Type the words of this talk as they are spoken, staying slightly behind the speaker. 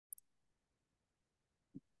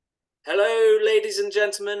Hello, ladies and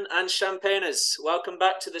gentlemen, and champagners. Welcome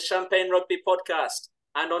back to the Champagne Rugby podcast.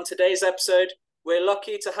 And on today's episode, we're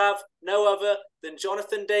lucky to have no other than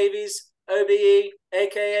Jonathan Davies, OBE,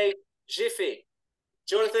 aka Jiffy.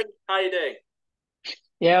 Jonathan, how are you doing?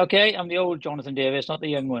 Yeah, okay. I'm the old Jonathan Davies, not the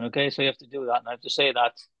young one. Okay, so you have to do that, and I have to say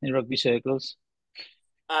that in rugby circles.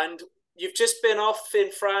 And you've just been off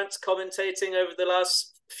in France commentating over the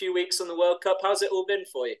last few weeks on the World Cup. How's it all been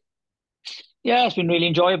for you? Yeah, it's been really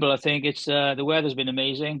enjoyable. I think it's the weather's been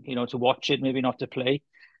amazing. To watch it, maybe not to play.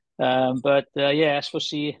 But yeah,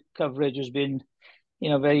 S4C coverage has been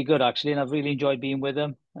very good actually, and I've really enjoyed being with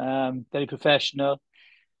them. Very professional,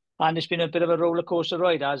 and it's been a bit of a roller coaster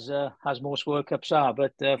ride as most World Cups are.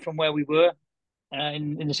 But from where we were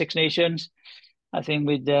in the Six Nations, I think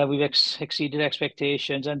we've exceeded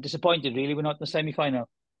expectations and disappointed. Really, we're not in the semi final.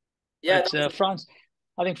 Yeah, But France,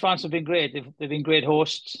 I think France have been great. They've been great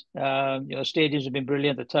hosts. Stadiums have been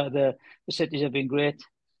brilliant. The cities have been great,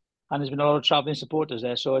 and there's been a lot of traveling supporters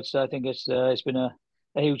there. So I think it's been a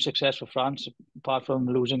huge success for France, apart from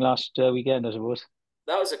losing last weekend, I suppose.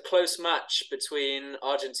 that was a close match between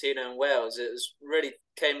Argentina and Wales. It was really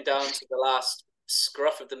came down to the last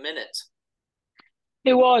scruff of the minute.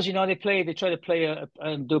 It was, they tried to play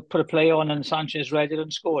and put a play on, and Sanchez read it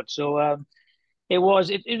and scored. So it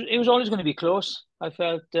was always going to be close. I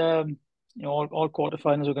felt all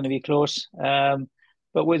quarterfinals were going to be close.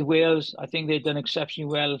 But with Wales, I think they've done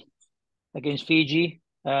exceptionally well against Fiji.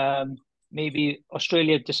 Maybe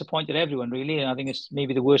Australia disappointed everyone really, and I think it's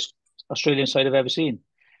maybe the worst Australian side I've ever seen.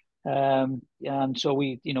 And so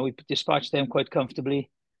we dispatched them quite comfortably.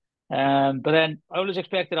 But then I always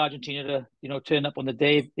expected Argentina to turn up on the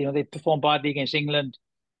day. They performed badly against England.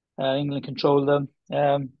 England controlled them,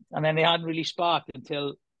 and then they hadn't really sparked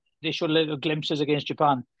until they showed little glimpses against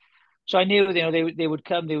Japan. So I knew they would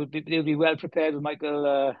come. They would be well prepared with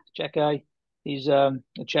Michael Chekai. He's a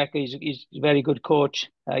Czech. He's a very good coach.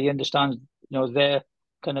 He understands their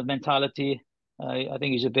kind of mentality. I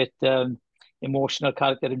think he's a bit emotional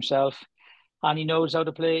character himself, and he knows how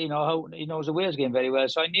to play. How he knows the Wales game very well.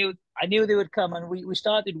 So I knew they would come, and we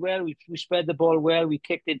started well. We spread the ball well. We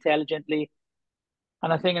kicked intelligently.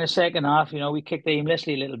 And I think in the second half, we kicked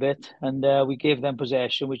aimlessly a little bit, and we gave them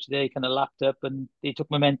possession, which they kind of lapped up, and they took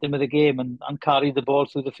momentum of the game and carried the ball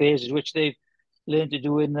through the phases, which they've learned to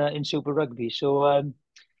do in Super Rugby. So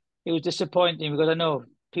it was disappointing because I know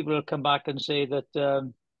people will come back and say that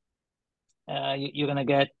you're going to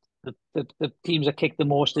get the teams that kicked the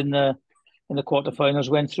most in the quarterfinals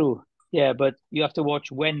went through. Yeah, but you have to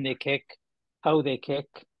watch when they kick, how they kick,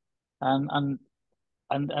 and and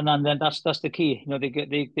and then that's the key.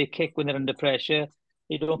 They kick when they're under pressure.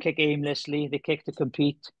 They don't kick aimlessly. They kick to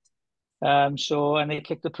compete. And they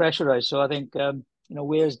kick to pressurize. So I think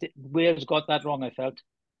Wales got that wrong. I felt.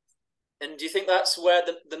 And do you think that's where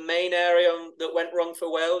the main area that went wrong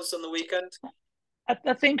for Wales on the weekend?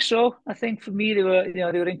 I think so. I think for me they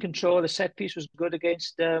were in control. The set piece was good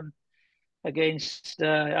against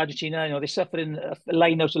Argentina. They suffered in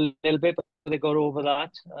line out a little bit, but they got over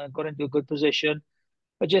that. Got into a good position.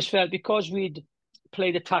 I just felt because we'd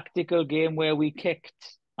played a tactical game where we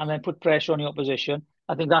kicked and then put pressure on the opposition.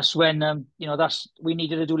 I think that's when that's we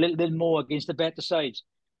needed to do a little bit more against the better sides,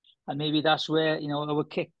 and maybe that's where our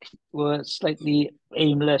kick were slightly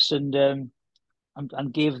aimless and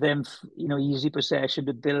gave them easy possession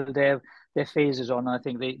to build their phases on. And I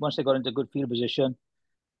think they once they got into a good field position,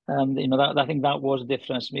 that I think that was the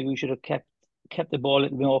difference. Maybe we should have kept the ball a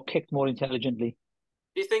little bit more, kicked more intelligently.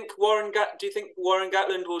 Do you think Warren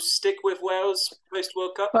Gatland will stick with Wales post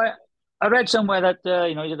World Cup? But I read somewhere that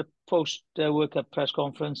he did a post World Cup press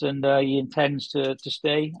conference, and he intends to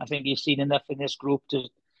stay. I think he's seen enough in this group to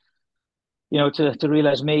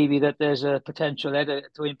realize maybe that there's a potential there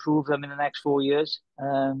to improve them in the next 4 years.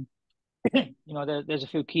 There's a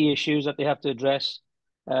few key issues that they have to address,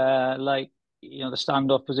 like the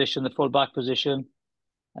standoff position, the full back position.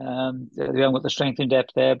 They haven't got the strength and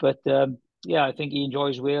depth there, but yeah, I think he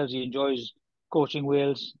enjoys Wales. He enjoys coaching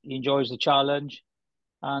Wales. He enjoys the challenge.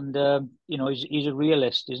 And he's a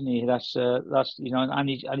realist, isn't he? That's and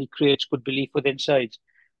he creates good belief within sides.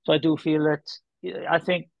 So I do feel that I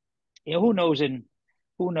think who knows in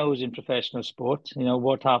professional sport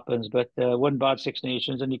what happens, but one bad Six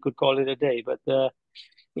Nations and he could call it a day. But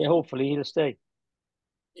yeah, hopefully he'll stay.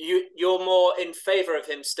 You're more in favour of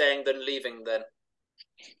him staying than leaving then?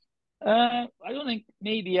 I don't think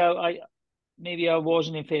maybe I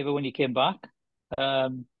wasn't in favour when he came back.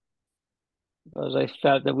 Um, because I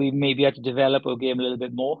felt that we maybe had to develop our game a little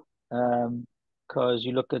bit more. Because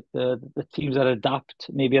you look at the teams that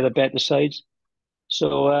adapt, maybe are the better sides.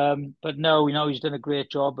 So, but no, he's done a great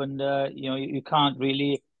job, and you can't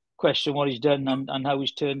really question what he's done and how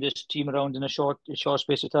he's turned this team around in a short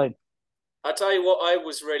space of time. I tell you what, I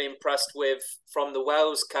was really impressed with from the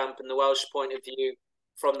Wales camp and the Welsh point of view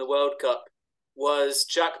from the World Cup was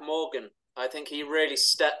Jack Morgan. I think he really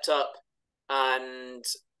stepped up and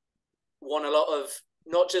won a lot of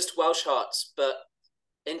not just Welsh hearts, but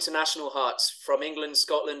international hearts from England,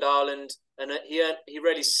 Scotland, Ireland, and he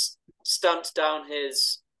really stamped down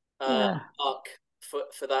his Yeah, mark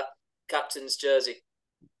for that captain's jersey.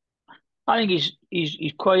 I think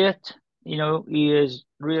he's quiet. He is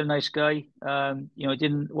a real nice guy.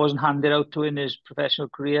 Didn't wasn't handed out to in his professional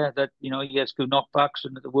career that he has good knockbacks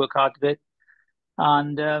and to work hard at it.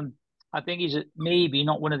 And I think he's maybe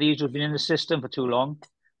not one of these who's been in the system for too long.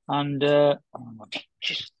 And oh my,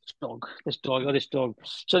 this dog.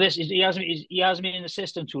 So he hasn't been in the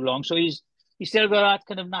system too long. So he's still got that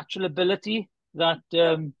kind of natural ability that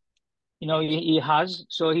Yeah, he has.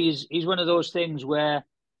 So he's one of those things where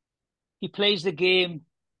he plays the game,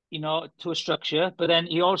 to a structure, but then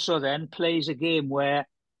he also then plays a game where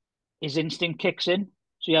his instinct kicks in.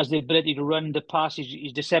 So he has the ability to run the pass.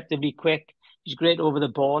 He's deceptively quick. He's great over the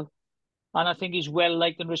ball, and I think he's well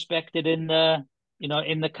liked and respected in the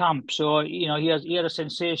camp. So he had a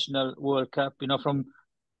sensational World Cup. From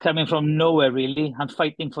coming from nowhere really and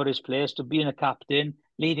fighting for his place to being a captain,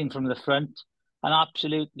 leading from the front, and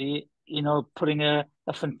absolutely putting a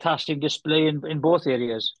fantastic display in both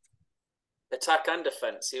areas. attack and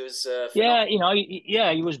defense. He was Yeah,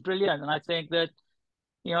 phenomenal. he was brilliant, and I think that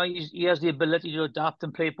he has the ability to adapt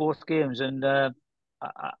and play both games, and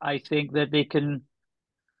I think that they can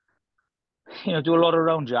do a lot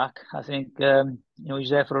around Jack. I think he's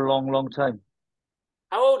there for a long, long time.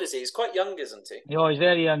 How old is he? He's quite young, isn't he? He's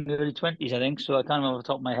very young, early 20s, I think. So I can't remember off the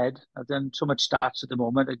top of my head. I've done so much stats at the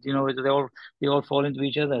moment. They all fall into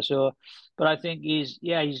each other. So, but I think he's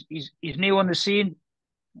new on the scene.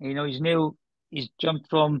 He's new. He's jumped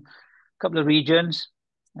from a couple of regions.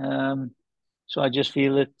 Um, so I just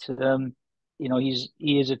feel that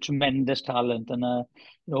he is a tremendous talent, and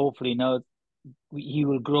hopefully now he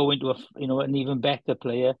will grow into an even better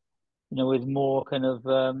player. With more kind of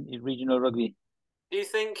regional rugby. Do you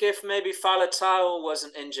think if maybe Faletau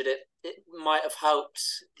wasn't injured, it might have helped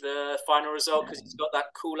the final result because he's got that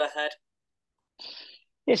cooler head?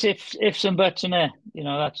 Yes, if and buts in there.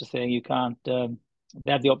 That's the thing. You can't.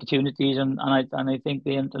 They had the opportunities, and I think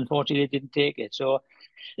they unfortunately they didn't take it. So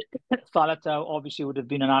Faletau obviously would have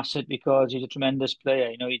been an asset because he's a tremendous player.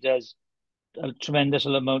 He does a tremendous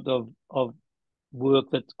amount of work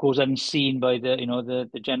that goes unseen by the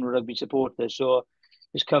general rugby supporters. So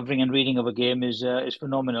his covering and reading of a game is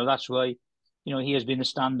phenomenal. That's why he has been the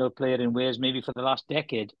standout player in Wales maybe for the last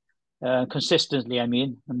decade, consistently. I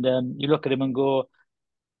mean, and you look at him and go,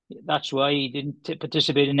 that's why he didn't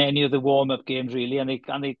participate in any of the warm-up games really, and they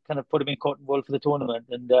kind of put him in cotton wool for the tournament,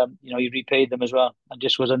 and he repaid them as well, and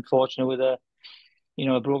just was unfortunate with a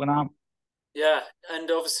broken arm. Yeah,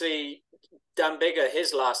 and obviously Dan Bigger,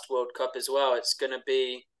 his last World Cup as well. It's going to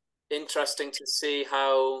be interesting to see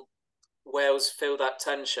how Wales fill that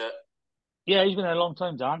 10 shirt. Yeah, he's been there a long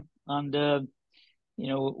time, Dan, and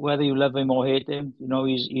whether you love him or hate him,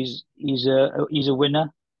 he's a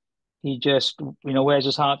winner. He just wears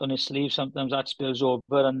his heart on his sleeve. Sometimes that spills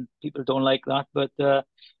over, and people don't like that. But I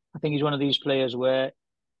think he's one of these players where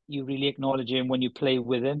you really acknowledge him when you play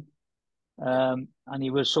with him. And he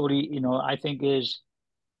was sort of, I think his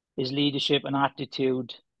leadership and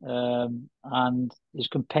attitude, and his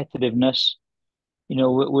competitiveness,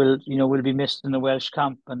 will be missed in the Welsh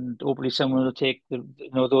camp, and hopefully someone will take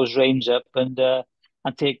those reins up and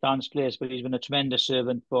take Dan's place. But he's been a tremendous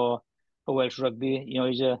servant for Welsh rugby.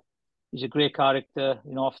 He's a great character,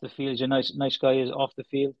 off the field. He's a nice guy off the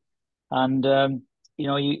field, and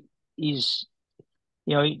he's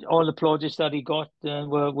all the plaudits that he got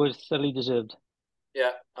were thoroughly deserved.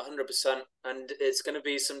 Yeah, 100%. And it's going to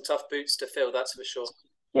be some tough boots to fill, that's for sure.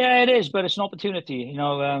 Yeah, it is, but it's an opportunity.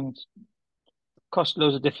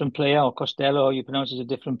 Costello's a different player, or Costello, how you pronounce it, is a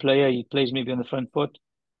different player. He plays maybe on the front foot,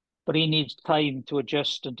 but he needs time to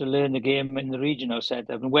adjust and to learn the game in the regional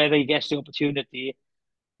setup. And whether he gets the opportunity,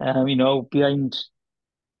 behind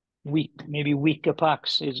maybe weaker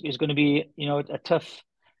packs is going to be, a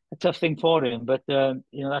tough thing for him. But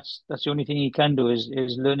that's the only thing he can do is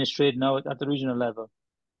learn his trade now at the regional level.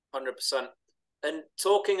 100%. And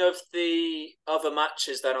talking of the other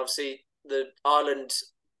matches, then obviously the Ireland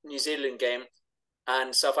New Zealand game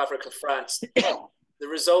and South Africa France, the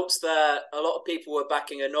results there, a lot of people were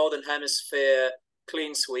backing a Northern Hemisphere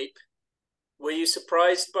clean sweep. Were you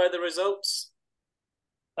surprised by the results?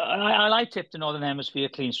 I tipped the Northern Hemisphere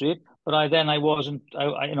clean sweep, but I wasn't.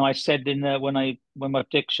 I said when my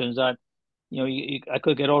predictions that I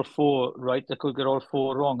could get all four right, I could get all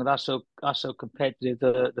four wrong, and that's how competitive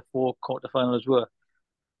the four quarterfinals were.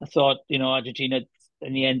 I thought Argentina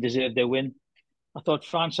in the end deserved their win. I thought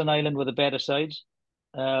France and Ireland were the better sides,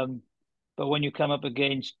 um, but when you come up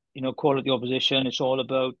against quality opposition, it's all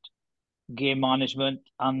about game management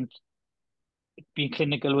and being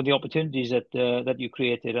clinical with the opportunities that you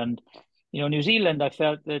created. And New Zealand, I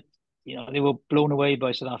felt that they were blown away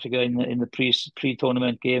by South Africa in the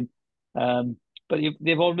pre-tournament game. But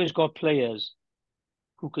they've always got players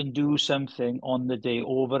who can do something on the day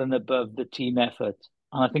over and above the team effort,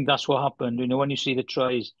 and I think that's what happened. When you see the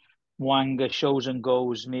tries, Wanga shows and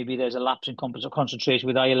goes. Maybe there's a lapse in concentration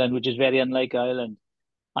with Ireland, which is very unlike Ireland.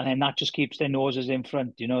 And then that just keeps their noses in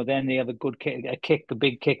front. Then they have a good kick, a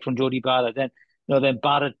big kick from Jody Barrett. Then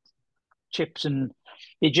Barrett chips and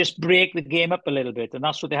they just break the game up a little bit. And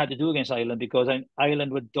that's what they had to do against Ireland, because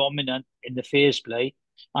Ireland were dominant in the phase play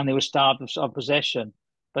and they were starved of possession.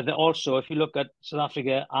 But also, if you look at South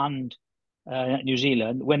Africa and New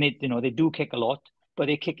Zealand, when they do kick a lot, but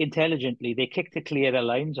they kick intelligently. They kick to clear their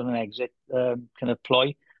lines on an exit kind of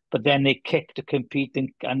ploy, but then they kick to compete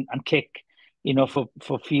and kick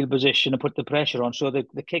for field position and put the pressure on. So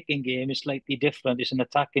the kicking game is slightly different. It's an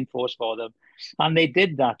attacking force for them. And they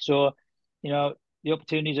did that. So, the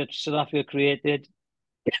opportunities that South Africa created,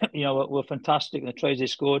 were fantastic. The tries they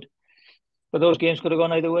scored. But those games could have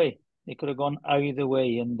gone either way. They could have gone either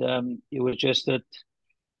way. And it was just that,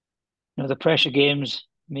 the pressure games,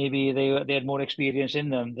 maybe they had more experience in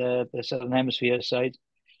them, the Southern Hemisphere side.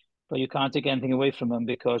 But you can't take anything away from them,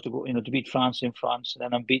 because to beat France in France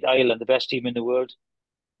and then beat Ireland, the best team in the world,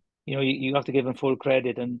 you have to give them full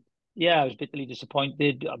credit. And yeah, I was bitterly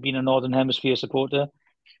disappointed. I've been a Northern Hemisphere supporter.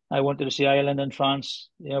 I wanted to see Ireland and France,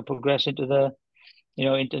 progress into the,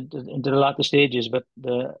 into the latter stages, but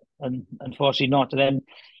and unfortunately not. And then,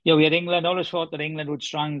 we had England. I always thought that England would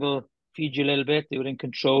strangle Fiji a little bit. They were in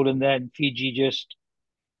control, and then Fiji just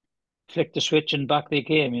flicked the switch and back they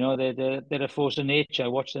came. They're a force of nature. I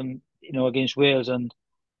watched them, against Wales, and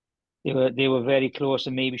they were very close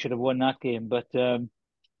and maybe should have won that game. But they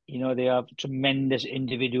have tremendous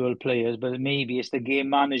individual players, but maybe it's the game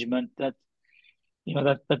management that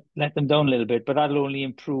that let them down a little bit. But that'll only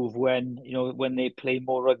improve when they play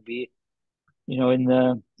more rugby, in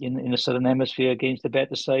the Southern Hemisphere against the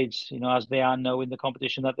better sides, as they are now in the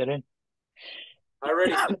competition that they're in. I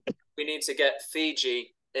really think we need to get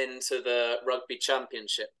Fiji into the rugby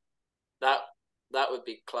championship. That would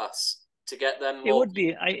be class to get them more. It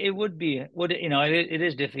would be. It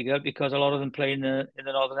is difficult because a lot of them play in the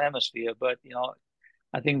Northern Hemisphere, but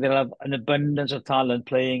I think they'll have an abundance of talent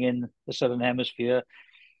playing in the Southern Hemisphere.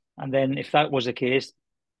 And then if that was the case,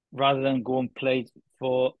 rather than go and play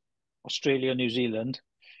for Australia, New Zealand,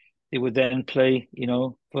 they would then play,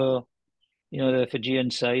 for the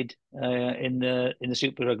Fijian side in the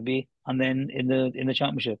Super Rugby, and then in the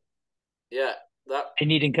Championship. Yeah, they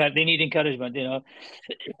need encouragement.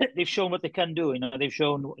 They've shown what they can do. They've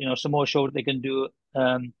shown. Samoa showed what they can do.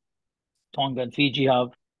 Tonga and Fiji have.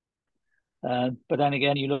 But then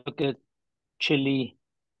again, you look at Chile,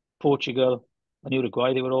 Portugal, and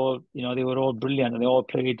Uruguay. They were all brilliant, and they all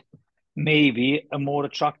played maybe a more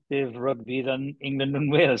attractive rugby than England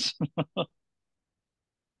and Wales.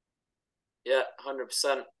 Yeah,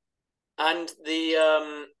 100%. And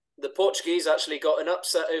the Portuguese actually got an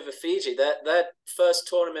upset over Fiji. Their first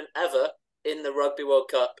tournament ever in the Rugby World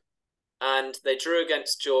Cup, and they drew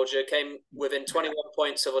against Georgia, came within 21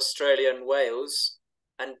 points of Australia and Wales,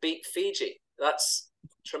 and beat Fiji. That's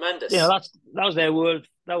tremendous. That was their world.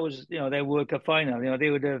 That was their World Cup final. They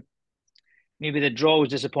would have maybe the draw was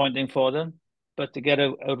disappointing for them, but to get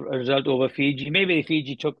a result over Fiji, maybe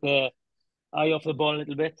Fiji took their eye off the ball a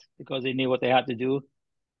little bit because they knew what they had to do.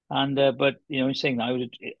 And but in saying that,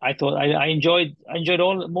 I enjoyed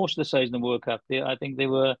most of the sides in the World Cup. I think they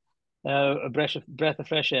were a breath of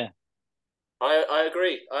fresh air. I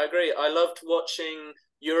agree. I loved watching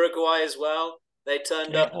Uruguay as well. They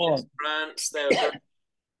turned up against France.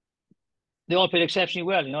 They all played exceptionally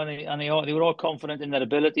well, and they were all confident in their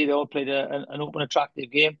ability. They all played an open,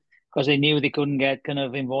 attractive game because they knew they couldn't get kind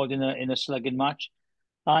of involved in a slugging match.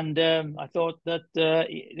 And I thought that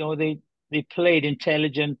they played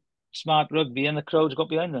intelligent, smart rugby, and the crowds got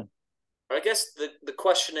behind them. I guess the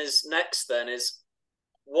question is next then is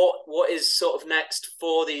what is sort of next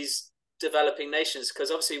for these developing nations? Because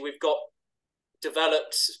obviously we've got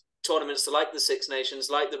developed tournaments like the Six Nations,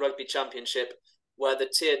 like the Rugby Championship, where the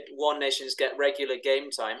Tier 1 nations get regular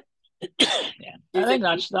game time. Yeah, Do you I think? think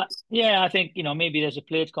that's that. Yeah, I think maybe there's a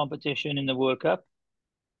plate competition in the World Cup,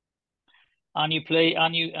 and you play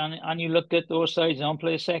and you look at those sides and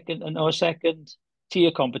play a second and or second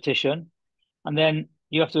tier competition, and then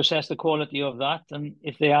you have to assess the quality of that, and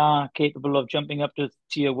if they are capable of jumping up to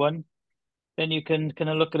tier one, then you can kind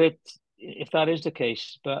of look at it if that is the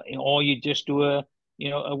case. But or you just do a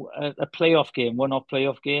playoff game, one-off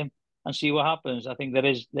playoff game, and see what happens. I think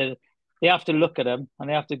they have to look at them and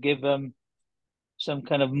they have to give them some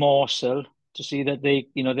kind of morsel to see that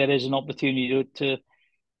there is an opportunity to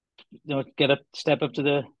get a step up to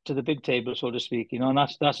the big table, so to speak. And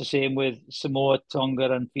that's the same with Samoa,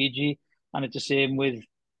 Tonga, and Fiji, and it's the same with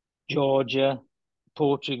Georgia,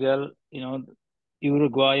 Portugal,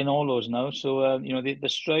 Uruguay, and all those now. So the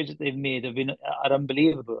strides that they've made are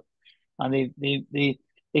unbelievable, and they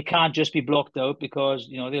can't just be blocked out because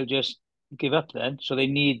they'll just give up then. So they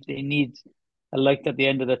need a light at the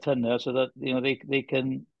end of the tunnel so that they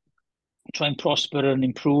can try and prosper and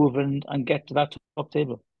improve and get to that top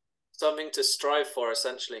table. Something to strive for,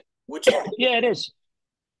 essentially. Would you Yeah, it is.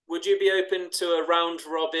 would you be open to a round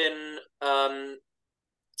robin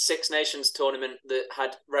Six Nations tournament that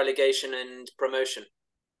had relegation and promotion?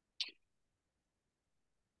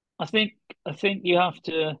 I think I think you have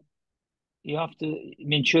to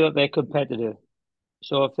ensure that they're competitive.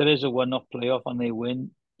 So if there is a one-off playoff and they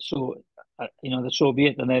win, so so be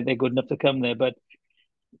it, and they're good enough to come there. But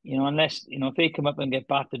unless if they come up and get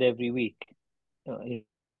battered every week, uh,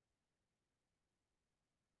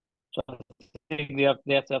 so I think they have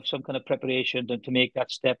to have some kind of preparation to make that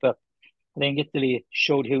step up. I think Italy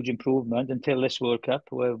showed huge improvement until this World Cup,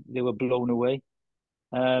 where they were blown away.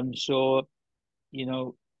 So you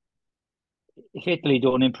know, if Italy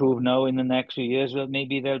don't improve now in the next few years, well,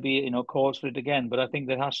 maybe there'll be calls for it again. But I think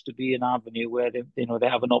there has to be an avenue where they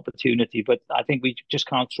have an opportunity. But I think we just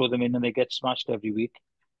can't throw them in and they get smashed every week.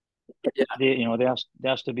 Yeah. There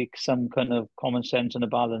has to be some kind of common sense and a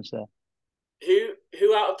balance there.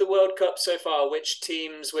 Who out of the World Cup so far? Which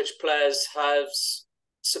teams, which players have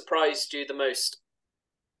surprised you the most?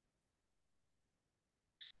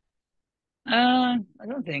 I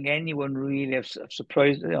don't think anyone really have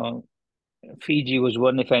surprised. Fiji was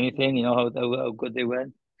one, if anything. How good they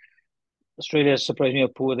went. Australia surprised me how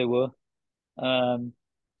poor they were. Um,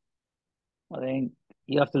 I think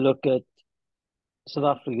you have to look at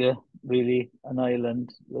South Africa, really, and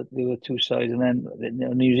Ireland. They were two sides, and then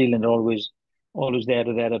New Zealand are always there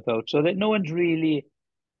or thereabout. So that no one's really.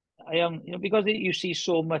 I am, because you see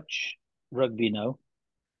so much rugby now.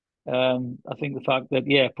 I think the fact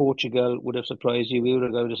that Portugal would have surprised you,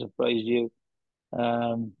 Uruguay would have surprised you,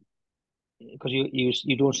 um, because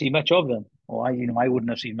you don't see much of them, or I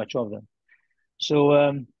wouldn't have seen much of them. So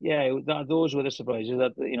those were the surprises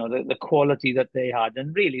that the quality that they had,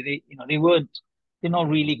 and really they're not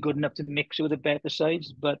really good enough to mix with the better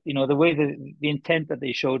sides, but the way the intent that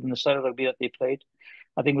they showed and the style of rugby that they played,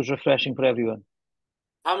 I think was refreshing for everyone.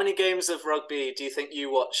 How many games of rugby do you think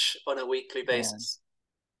you watch on a weekly Um, basis?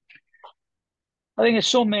 I think there's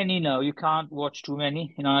so many now you can't watch too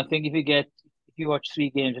many. I think if you watch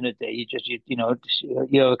 3 games in a day,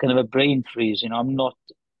 you have a kind of a brain freeze.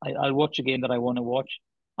 I'll watch a game that I want to watch,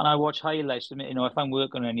 and I'll watch highlights. If I'm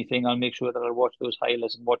working on anything, I'll make sure that I'll watch those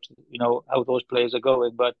highlights and watch how those players are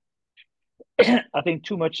going. But I think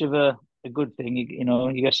too much of a good thing,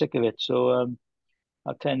 you get sick of it. So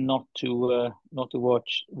I tend not to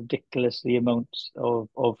watch ridiculously amounts of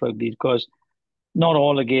rugby because not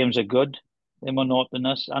all the games are good. They're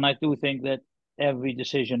monotonous, and I do think that every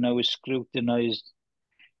decision now is scrutinized,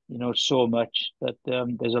 so much that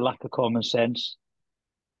there's a lack of common sense.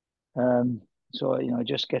 So it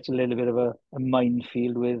just gets a little bit of a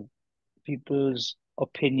minefield with people's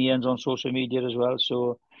opinions on social media as well.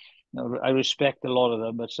 So I respect a lot of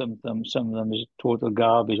them, but some of them is total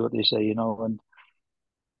garbage what they say, and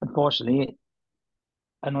unfortunately,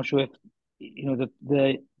 I'm not sure if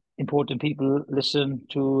the important people listen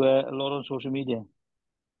to a lot on social media.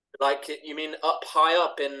 Like, you mean up high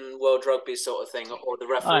up in World Rugby sort of thing, or the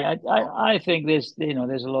referee? I think there's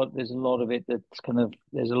a lot of it that's kind of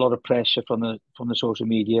there's a lot of pressure from the social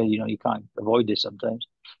media. You can't avoid this sometimes,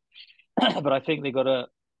 but I think they got to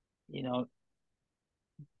you know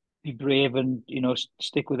be brave and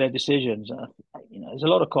stick with their decisions. There's a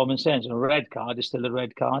lot of common sense. A red card is still a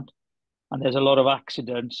red card, and there's a lot of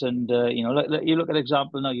accidents. And you look at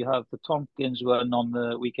example now. You have the Tompkins one on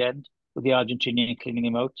the weekend with the Argentinian cleaning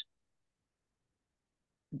him out.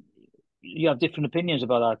 You have different opinions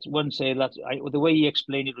about that. One say that the way he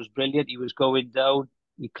explained it was brilliant. He was going down,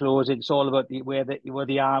 he closed it. It's all about where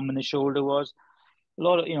the arm and the shoulder was. a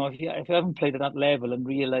lot of, if you haven't played at that level and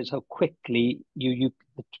realize how quickly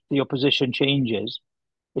the opposition changes,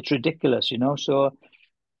 it's ridiculous, So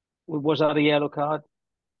was that a yellow card?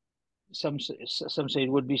 Some say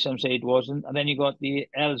it would be, some say it wasn't. And then you got the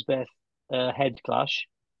Elsbeth head clash.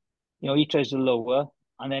 He tries to lower,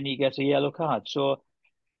 and then he gets a yellow card. So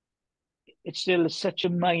it's still such a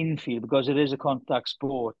minefield because it is a contact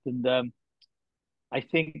sport, and I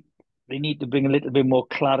think they need to bring a little bit more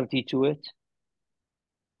clarity to it.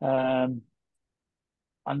 And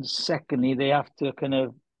secondly, they have to kind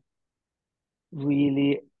of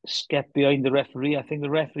really get behind the referee. I think the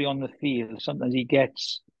referee on the field, sometimes he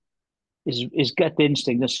gets his gut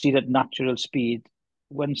instinct to see that natural speed.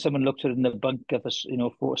 When someone looks at it in the bunker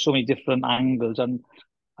for so many different angles and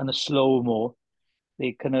a slow-mo,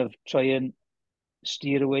 they kind of try and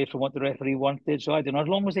steer away from what the referee wanted. So I don't know, as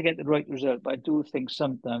long as they get the right result, but I do think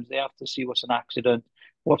sometimes they have to see what's an accident,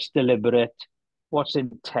 what's deliberate, what's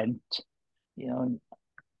intent,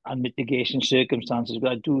 and mitigation circumstances.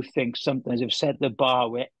 But I do think sometimes they've set the bar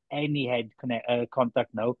where any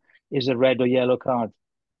contact now is a red or yellow card.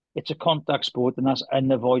 It's a contact sport, and that's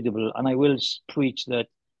unavoidable. And I will preach that,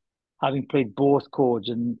 having played both codes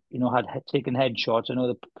and had taken headshots, I know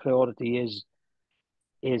the priority is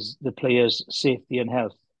the player's safety and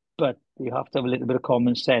health, but you have to have a little bit of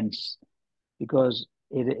common sense because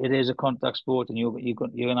it is a contact sport, and you're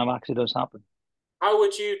going to have accidents happen. How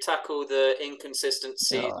would you tackle the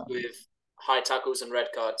inconsistencies Uh, with high tackles and red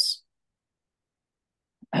cards?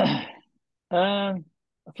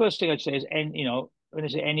 First thing I'd say is, when I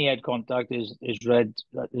say any head contact is red,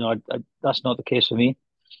 that's not the case for me.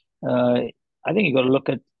 I think you've got to look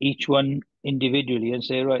at each one individually and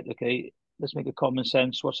say, right, okay, let's make a common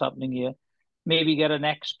sense. What's happening here? Maybe get an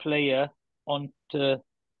ex-player onto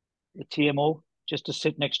the TMO just to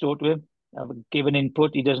sit next door to him, give an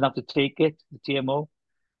input. He doesn't have to take it, the TMO.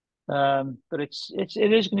 But it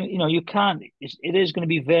is going to, you can't. It is going to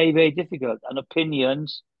be very, very difficult. And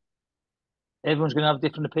opinions, everyone's going to have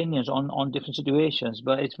different opinions on different situations.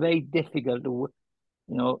 But it's very difficult to,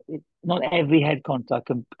 not every head contact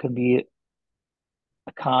can be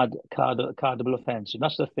a cardable offence, and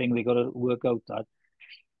that's the thing they got to work out that.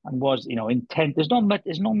 And was intent. There's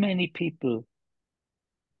not many people,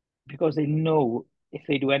 because they know if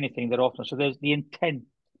they do anything, they're off. So there's the intent.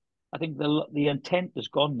 I think the intent is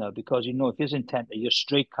gone now, because if there's intent, you're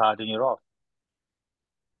straight card and you're off.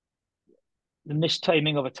 The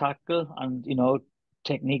mistiming of a tackle and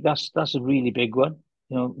technique, that's a really big one.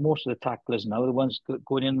 Most of the tacklers now, the ones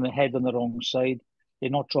going in the head on the wrong side, they're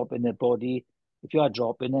not dropping their body. If you are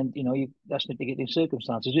dropping, then that's mitigating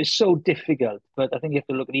circumstances. It's so difficult, but I think you have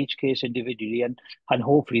to look at each case individually, and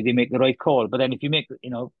hopefully they make the right call. But then if you make,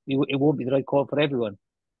 it won't be the right call for everyone.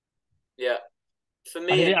 Yeah, for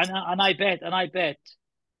me, and I bet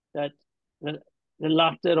that the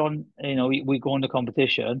latter on, we go into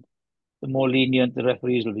competition, the more lenient the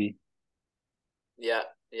referees will be. Yeah,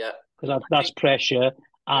 because that's pressure, yeah.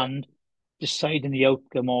 and deciding the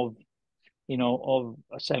outcome of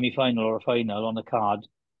a semi-final or a final on a card.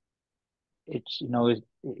 It's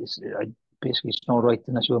basically it's not right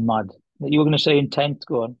unless you're mad. You were going to say intent.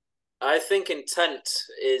 Go on. I think intent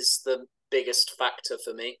is the biggest factor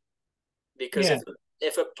for me, because Yeah.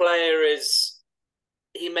 if a player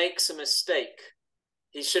he makes a mistake,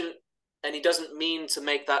 he shouldn't, and he doesn't mean to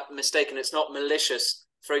make that mistake, and it's not malicious.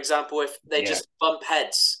 For example, if they just bump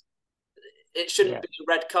heads, it shouldn't be a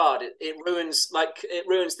red card. It ruins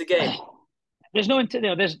the game. There's no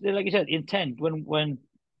intent. There's, like you said, intent. When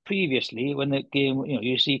previously, when the game,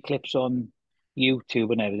 you see clips on YouTube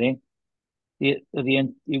and everything,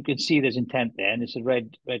 you can see there's intent there, and it's a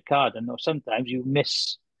red card. And sometimes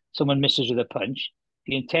someone misses with a punch.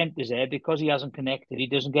 The intent is there because he hasn't connected. He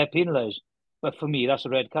doesn't get penalised. But for me, that's a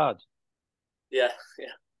red card. Yeah.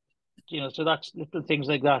 So that's little things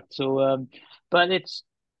like that. So, but it's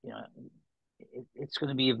it's going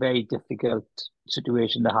to be a very difficult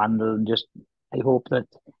situation to handle, and just I hope that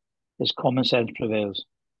this common sense prevails.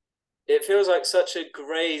 It feels like such a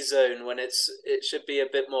grey zone when it should be a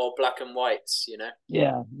bit more black and white,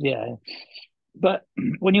 Yeah. But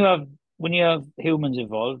when you have humans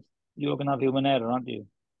involved, you're going to have human error, aren't you?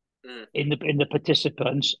 Mm. In the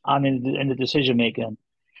participants and in the decision making.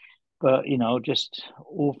 But just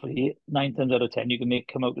hopefully 9 times out of 10 you can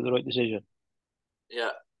come out with the right decision.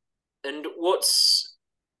 Yeah. And what's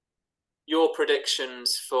your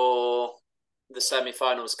predictions for the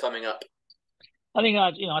semi-finals coming up? I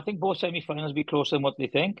think both semi-finals will be closer than what they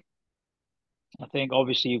think. I think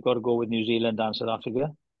obviously you've got to go with New Zealand and South Africa.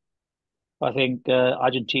 I think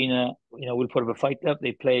Argentina, will put up a fight up.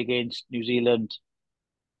 They play against New Zealand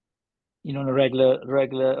on a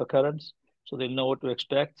regular occurrence. So they'll know what to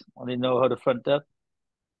expect, and they know how to front up.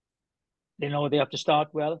 They know they have to start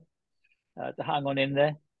well to hang on in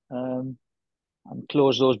there and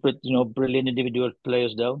close those, brilliant individual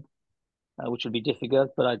players down, which will be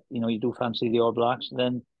difficult. But you do fancy the All Blacks.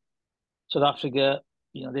 Then South Africa,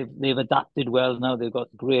 they've adapted well now. They've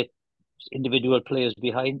got great individual players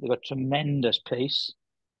behind. They've got tremendous pace.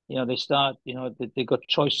 They start. They've got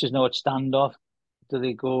choices now at standoff. Do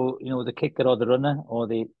they go, the kicker or the runner, or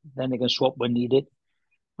they can swap when needed.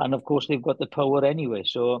 And of course, they've got the power anyway.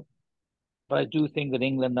 So, but I do think that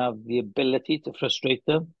England have the ability to frustrate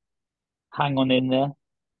them, hang on in there.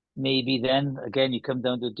 Maybe then again, you come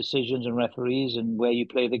down to decisions and referees and where you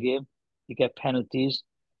play the game. You get penalties.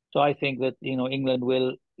 So I think that England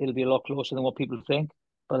it'll be a lot closer than what people think.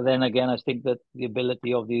 But then again, I think that the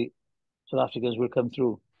ability of the South Africans will come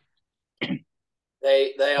through.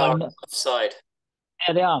 They are Final, offside.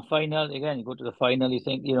 yeah, they are final again. You go to the final, you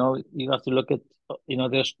think you have to look at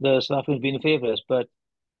the South Africans being the favourites. But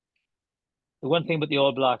the one thing about the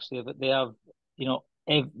All Blacks, they have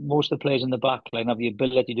most of the players in the back line have the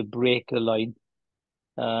ability to break the line,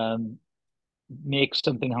 make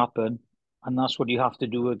something happen, and that's what you have to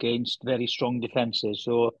do against very strong defenses.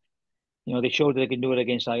 So they showed they can do it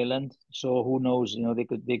against Ireland. So who knows? They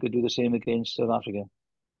could do the same against South Africa.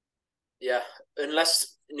 Yeah,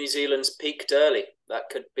 unless New Zealand's peaked early, that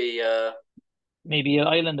could be. Maybe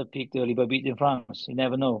Ireland have peaked early by beating France. You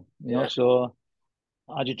never know. Yeah. So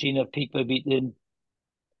Argentina have peaked by beating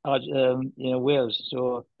Wales.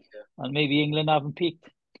 So Yeah. and maybe England haven't peaked.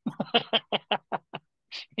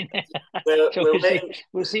 We're, So we're we'll see. waiting.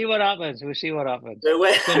 We'll see what happens. We'll see what happens. We're,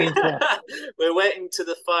 wait- It's going to be interesting. we're waiting to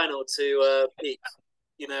the final to peak.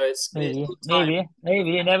 It's time.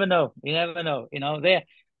 Maybe. You never know. You never know.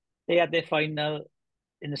 They had their final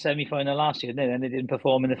in the semi-final last year, and they didn't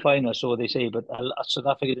perform in the final, so they say. But South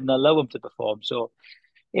Africa didn't allow them to perform, so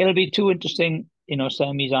it'll be two interesting.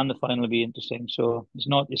 Semis and the final will be interesting. So it's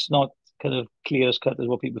not kind of clear as cut as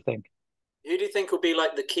what people think. Who do you think will be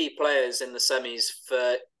like the key players in the semis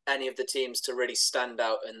for any of the teams to really stand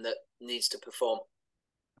out and that needs to perform?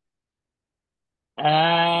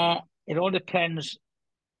 It all depends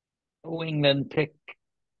who England pick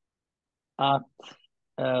at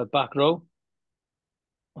back row.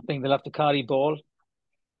 I think they'll have to carry ball,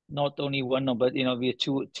 not only one, but be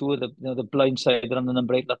two of the blind side on the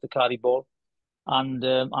number 8 have to carry ball, and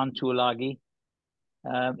Tuolagi.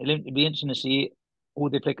 It'll be interesting to see who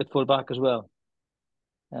they pick at full back as well.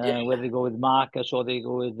 Yeah. Whether they go with Marcus or they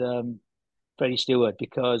go with Freddie Stewart,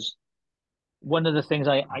 because one of the things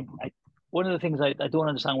I don't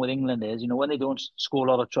understand with England is, when they don't score a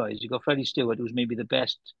lot of tries, you got Freddie Stewart, who's maybe the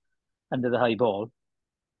best under the high ball,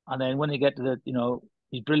 and then when they get to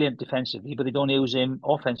he's brilliant defensively, but they don't use him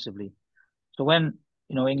offensively. So when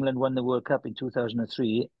England won the World Cup in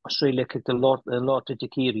 2003, Australia kicked a lot to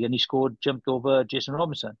Takiri, and he jumped over Jason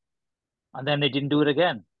Robinson, and then they didn't do it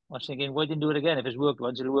again. I was thinking, why didn't do it again? If it's worked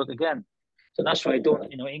once, it'll work again. So that's why I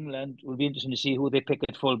don't. England will be interesting to see who they pick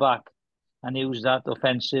at full back and use that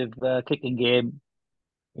offensive kicking game,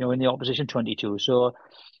 in the opposition 22. So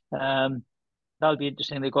that'll be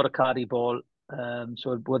interesting. They've got a carry ball.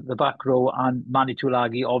 So with the back row and Mani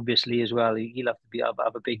Tulagi, obviously as well, he'll have to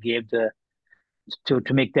have a big game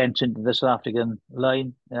to make dents into the South African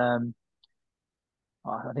line.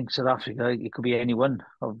 I think South Africa, it could be any one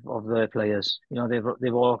of their players.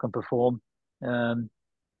 They've all can perform on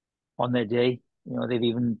their day. They've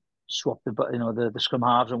even swapped the scrum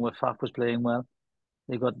halves and where Faf was playing well.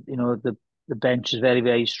 They've got the bench is very,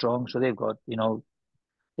 very strong, so they've got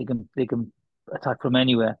they can attack from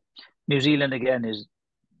anywhere. New Zealand again is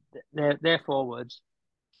their forwards.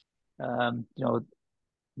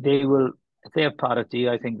 They will, if they have parity,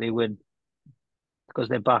 I think they win because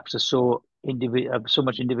their backs are so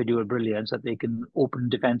much individual brilliance that they can open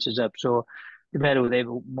defenses up. So the better they have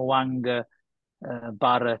Mwanga,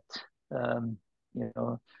 Barrett,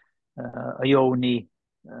 Ione,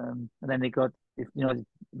 and then they got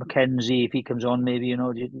Mackenzie if he comes on, maybe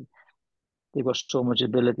they've got so much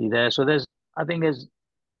ability there. So I think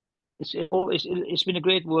it's been a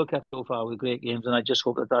great World Cup so far with great games, and I just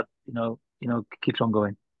hope that keeps on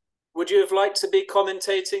going. Would you have liked to be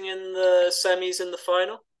commentating in the semis and the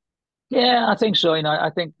final? Yeah, I think so. I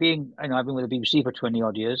think I've been with the BBC for 20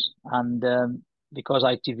 odd years, and because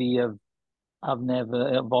ITV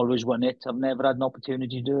I've always won it. I've never had an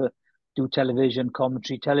opportunity to do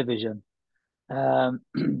commentary television. So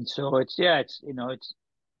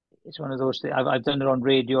it's one of those things. I've done it on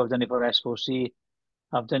radio. I've done it for SOC.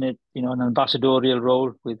 I've done it, an ambassadorial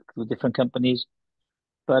role with different companies.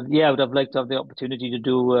 But yeah, I would have liked to have the opportunity to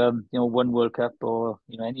do one World Cup or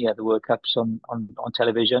any other World Cups on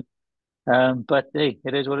television. But hey,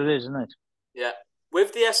 it is what it is, isn't it? Yeah.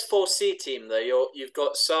 With the S4C team, though, you've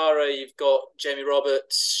got Sarah, you've got Jamie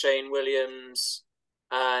Roberts, Shane Williams,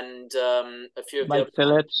 and a few of the other Mike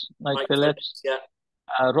Mike Phillips, Phillips. Yeah,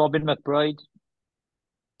 Robin McBride,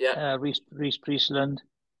 yeah, Reese Priestland,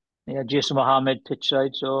 yeah, Jason Mohammed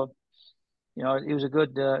pitchside. So it was a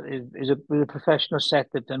good, it was a professional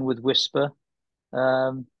setup done with Whisper,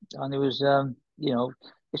 and it was,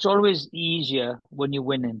 it's always easier when you're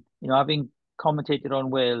winning. Having commentated on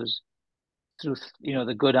Wales through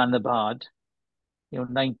the good and the bad,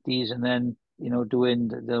 90s, and then doing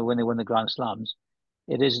the when they won the Grand Slams,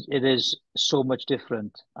 it is so much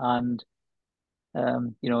different. And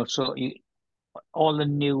so all the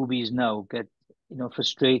newbies now get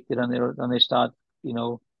frustrated, and they start you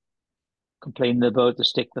know complaining about the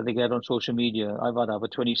stick that they get on social media. I've had that for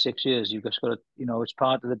 26 years. You've just got to, it's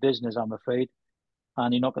part of the business, I'm afraid,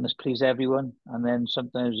 and you're not going to please everyone. And then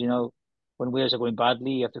sometimes, when Wales are going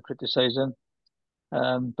badly, you have to criticize them.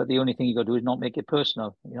 But the only thing you got to do is not make it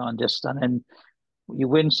personal, and then you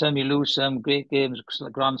win some, you lose some. Great games,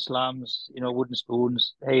 Grand Slams, wooden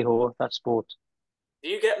spoons. Hey ho, that's sport. Do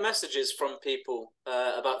you get messages from people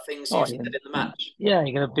about things Oh you've yeah, said in the match? yeah.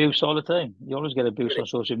 You get abuse all the time. You always get abuse Really? on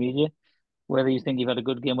social media, whether you think you've had a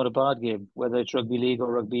good game or a bad game, whether it's rugby league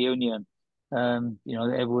or rugby union.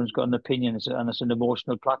 Everyone's got an opinion, and it's an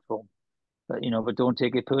emotional platform. But don't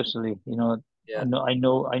take it personally. Yeah, I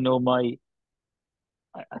know my.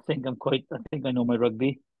 I think I think I know my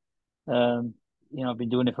rugby. Um, I've been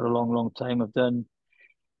doing it for a long, long time. I've done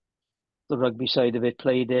the rugby side of it,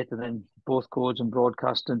 played it, and then both codes and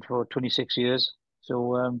broadcasting for 26 years.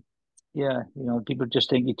 So, yeah, people just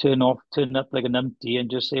think you turn up like an empty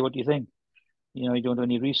and just say what you think. You don't do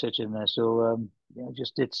any research in there. So,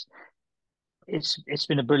 just it's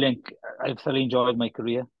been a brilliant. I've thoroughly enjoyed my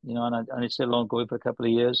career, and it's still ongoing for a couple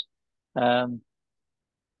of years. Um,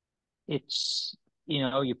 it's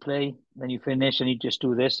you play, then you finish, and you just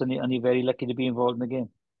do this, and you're very lucky to be involved in the game.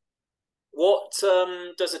 What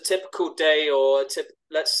does a typical day or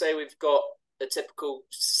let's say we've got a typical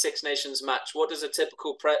Six Nations match? What does a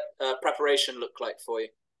typical preparation look like for you?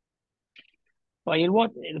 Well,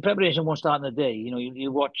 the preparation won't start in the day.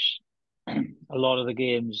 You watch a lot of the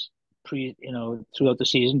games throughout the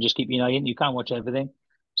season. Just keep an eye in. You can't watch everything.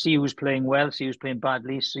 See who's playing well, see who's playing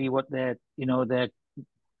badly, see what their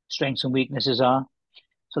strengths and weaknesses are.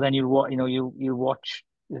 So then you watch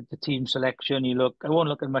the team selection. You look. I won't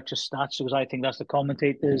look at much of stats because I think that's the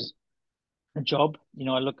commentator's job.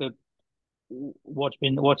 I look at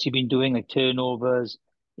what's he been doing, like turnovers.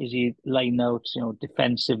 Is he line outs,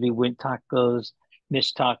 defensively, win tackles,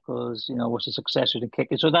 miss tackles, what's the success rate in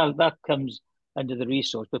kicking? So that comes under the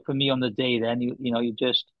resource. But for me on the day, then you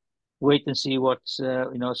just wait and see what's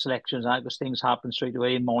selections are, because things happen straight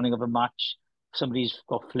away. Morning of a match, somebody's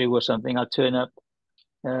got flu or something. I'll turn up,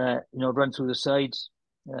 run through the sides,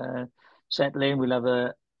 settle in. We'll have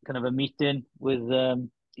a kind of a meeting with the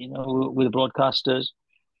broadcasters.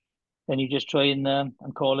 Then you just try and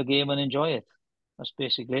call a game and enjoy it. That's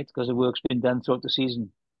basically it, because the work's been done throughout the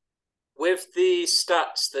season. With the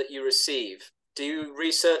stats that you receive, do you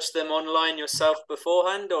research them online yourself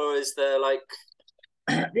beforehand, or is there like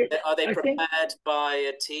are they I think prepared by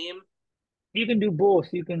a team? you can do both.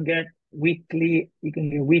 You can get weekly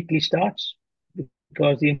stats,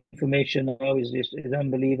 because the information now is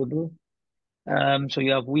unbelievable. So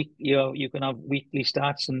you can have weekly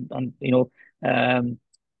stats, and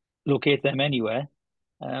locate them anywhere.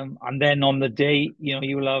 And then on the day,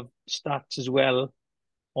 you will have stats as well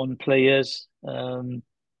on players,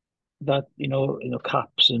 that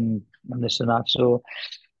caps and this and that. So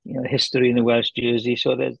history in the Welsh jersey.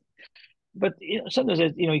 So but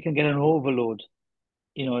sometimes you can get an overload.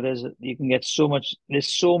 You can get so much.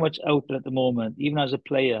 There's so much out there at the moment. Even as a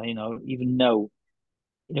player, even now,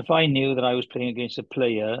 if I knew that I was playing against a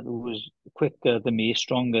player who was quicker than me,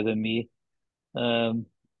 stronger than me, um,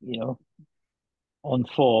 you know, on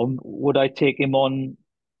form, would I take him on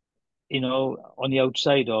the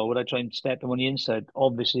outside, or would I try and step him on the inside?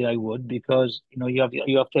 Obviously, I would, because you have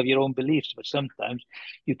to have your own beliefs. But sometimes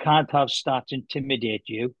you can't have stats intimidate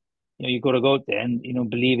you. You've got to go out there and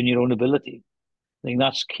believe in your own ability. I think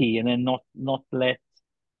that's key, and then not let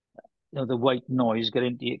the white noise get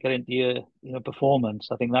into your performance.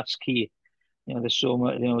 I think that's key. There's so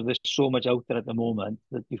much out there at the moment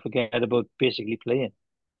that you forget about basically playing.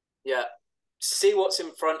 Yeah, see what's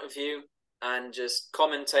in front of you and just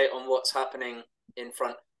commentate on what's happening in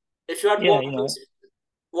front. If you had Yeah,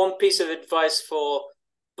 one piece of advice for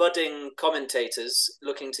budding commentators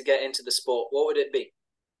looking to get into the sport, what would it be?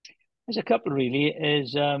 There's a couple really.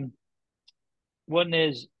 One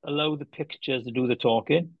is allow the pictures to do the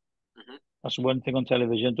talking. Mm-hmm. That's one thing on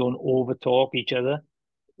television. Don't over talk each other.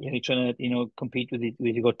 You're trying to compete with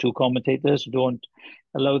you've got two commentators. Don't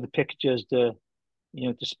allow the pictures to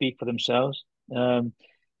to speak for themselves.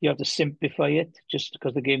 You have to simplify it, just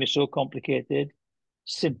because the game is so complicated.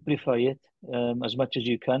 Simplify it as much as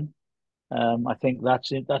you can. I think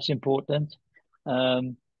that's important.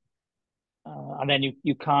 Um, and then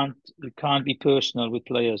you can't be personal with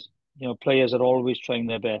players. Players are always trying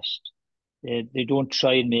their best. They don't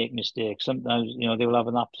try and make mistakes. Sometimes they will have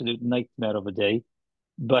an absolute nightmare of a day,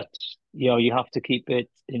 but you have to keep it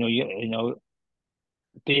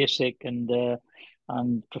basic and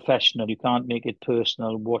professional. You can't make it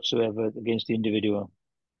personal whatsoever against the individual.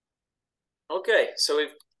 Okay, so we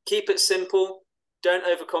keep it simple, don't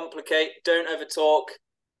overcomplicate, don't overtalk,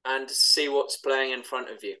 and see what's playing in front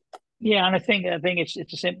of you. Yeah, and I think it's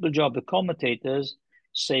a simple job. The commentators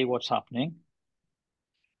say what's happening.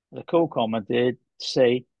 The co-commentators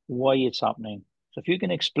say why it's happening. So if you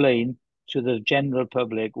can explain to the general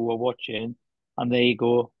public who are watching, and they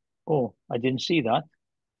go, "Oh, I didn't see that,"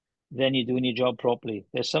 then you're doing your job properly.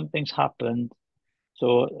 There's something's happened.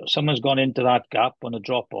 So someone's gone into that gap on a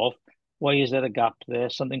drop off. Why is there a gap there?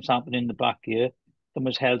 Something's happened in the back here.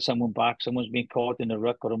 Someone's held someone back. Someone's been caught in a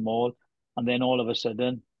ruck or a maul. And then all of a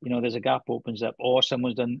sudden, there's a gap opens up, or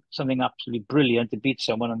someone's done something absolutely brilliant to beat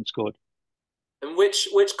someone and scored. And which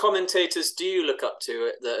commentators do you look up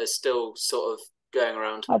to that are still sort of going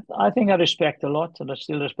around? I think I respect a lot, and I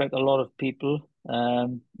still respect a lot of people.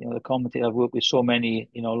 The commentator, I've worked with so many,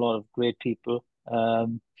 a lot of great people. I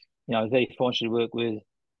was very fortunate to work with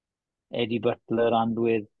Eddie Butler and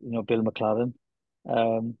with Bill McLaren.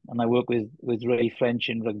 And I work with Ray French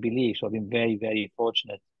in rugby league, so I've been very, very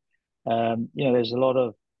fortunate. There's a lot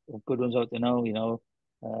of good ones out there now.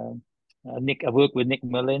 I've worked with Nick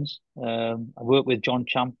Mullins. I worked with John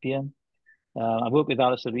Champion. I worked with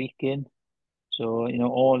Alistair Eakin. So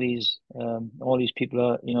all these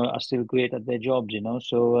people are still great at their jobs.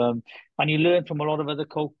 So and you learn from a lot of other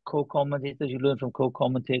co-commentators. You learn from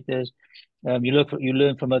co-commentators. You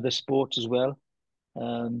learn from other sports as well.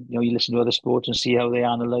 You listen to other sports and see how they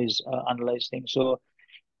analyze things. So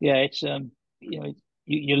yeah, it's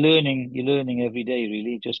you're learning every day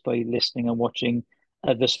really, just by listening and watching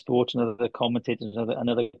other sports and other commentators and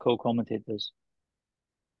other co-commentators.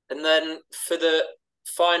 And then for the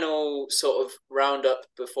final sort of roundup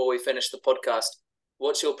before we finish the podcast,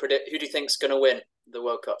 what's your predict? Who do you think's going to win the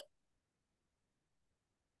World Cup?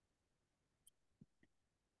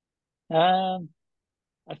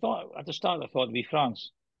 I thought at the start it'd be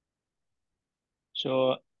France.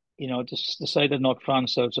 So just decided to knock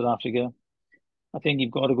France out, South Africa. I think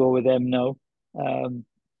you've got to go with them now.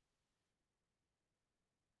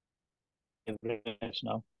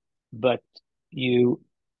 Now, but you,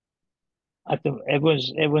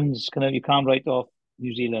 everyone's kind of, you can't write off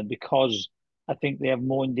New Zealand, because I think they have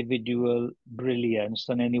more individual brilliance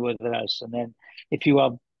than anywhere else. And then if you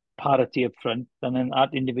have parity up front, then that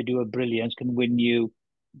individual brilliance can win you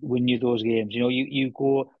those games. You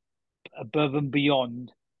go above and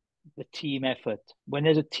beyond the team effort. When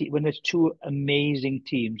there's two amazing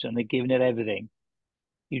teams and they're giving it everything,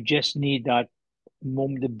 you just need that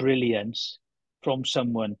moment of brilliance from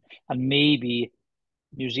someone. And maybe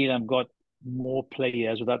New Zealand got more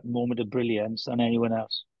players with that moment of brilliance than anyone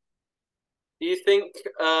else. Do you think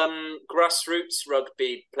grassroots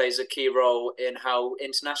rugby plays a key role in how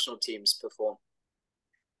international teams perform?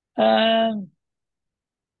 Um,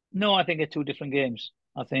 no, I think they're two different games.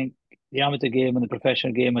 I think the amateur game and the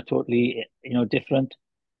professional game are totally, different.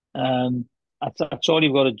 Um, that's all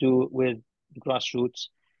you've got to do with the grassroots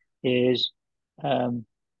is um,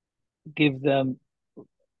 give them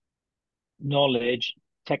knowledge,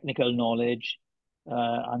 technical knowledge,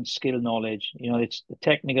 and skill knowledge. It's the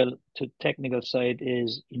technical side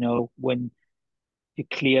is, when you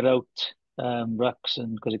clear out rucks,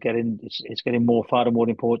 and because it's getting far more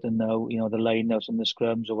important now. The lineouts and the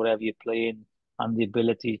scrums or whatever you're playing, and the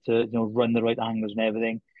ability to run the right angles and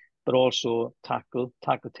everything, but also tackle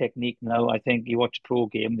technique. Now I think you watch a pro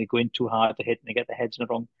game, they go in too hard to hit and they get their heads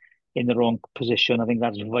in the wrong position. I think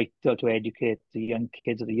that's vital to educate the young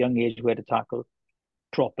kids at a young age where to tackle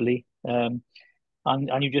properly. And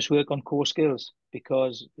you just work on core skills,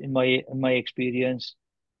 because in my experience,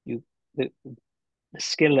 you the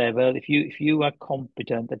skill level, if you are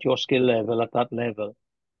competent at your skill level at that level,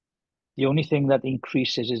 the only thing that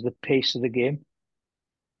increases is the pace of the game.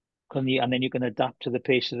 And then you can adapt to the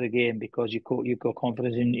pace of the game, because you got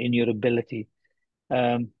confidence in your ability.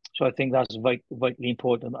 So I think that's vitally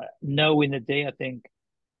important. Now in the day,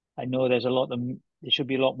 I know there should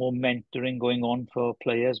be a lot more mentoring going on for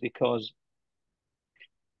players because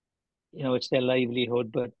it's their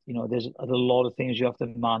livelihood, but there's a lot of things you have to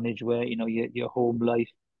manage where your home life.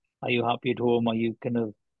 Are you happy at home? Are you kind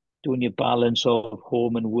of doing your balance of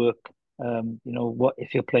home and work? What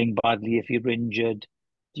if you're playing badly, if you're injured,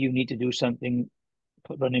 do you need to do something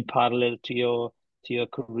running parallel to your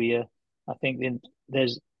career? I think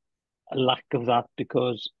there's a lack of that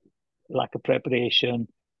because lack of preparation.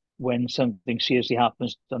 When something seriously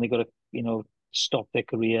happens, then they got to stop their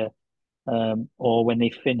career, or when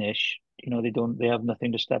they finish, they have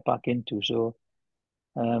nothing to step back into. So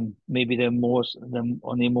maybe they're more them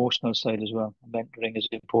on the emotional side as well. Mentoring is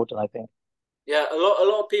important, I think. Yeah, a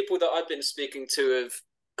lot of people that I've been speaking to have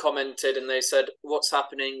commented and they said what's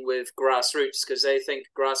happening with grassroots because they think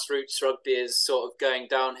grassroots rugby is sort of going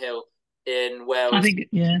downhill in I Wales, think,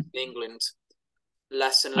 yeah, England.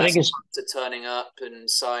 Less and I less think it's clubs are turning up and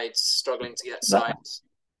sides struggling to get that sides.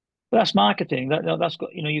 that's marketing. That's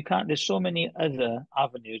got you can't. There's so many other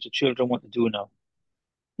avenues that children want to do now.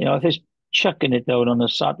 If it's chucking it down on a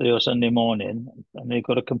Saturday or Sunday morning, and they've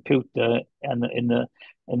got a computer and in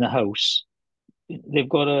the house, they've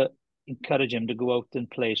got to encourage them to go out and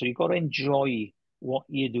play. So you've got to enjoy what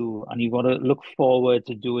you do, and you've got to look forward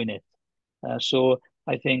to doing it. So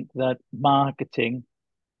I think that marketing,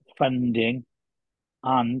 funding,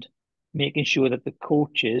 and making sure that the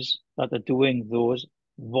coaches that are doing those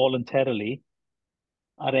voluntarily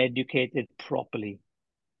are educated properly.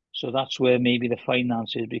 So that's where maybe the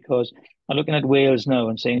finances, because I'm looking at Wales now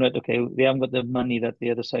and saying, right, okay, they haven't got the money that the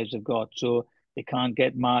other sides have got, so they can't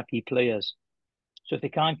get marquee players. So if they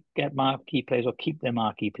can't get marquee players or keep their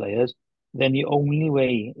marquee players, then the only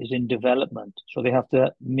way is in development. So they have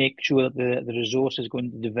to make sure that the resources going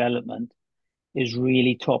to development is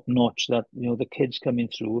really top notch, that the kids coming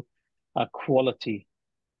through are quality,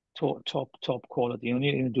 top quality. You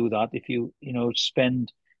only can do that if you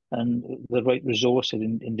spend and the right resources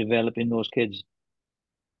in developing those kids.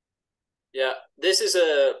 Yeah, this is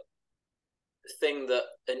a thing that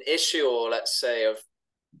an issue, or let's say, of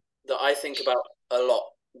that I think about a lot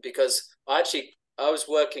because I was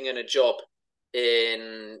working in a job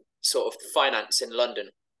in sort of finance in London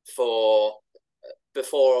for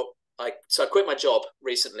before I quit my job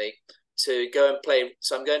recently to go and play.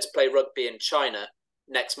 So I'm going to play rugby in China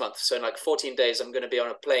next month. So in like 14 days, I'm going to be on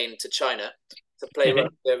a plane to China to play Okay.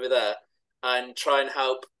 rugby over there and try and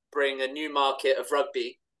help bring a new market of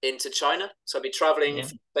rugby into China. So I'll be traveling Yeah.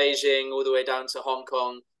 from Beijing all the way down to Hong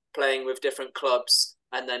Kong, playing with different clubs,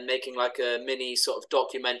 and then making like a mini sort of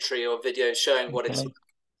documentary or video showing what it's Okay. like.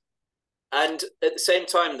 And at the same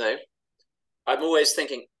time, though, I'm always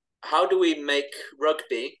thinking, how do we make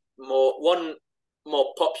rugby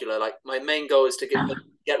more popular? Like my main goal is to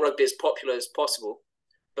get rugby as popular as possible,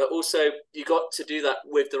 but also you got to do that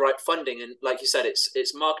with the right funding. And like you said,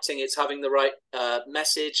 it's marketing, it's having the right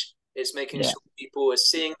message, it's making Yeah. sure people are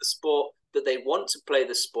seeing the sport, that they want to play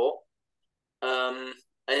the sport. And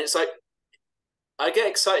it's like I get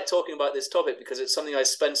excited talking about this topic because it's something I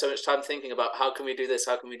spend so much time thinking about. How can we do this?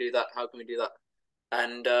 How can we do that? How can we do that?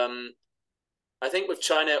 And I think with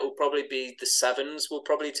China, it will probably be the sevens will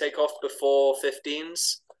probably take off before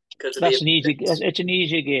 15s because of the That's an easy. Olympics. It's an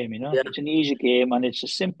easy game. Yeah, It's an easy game, and it's a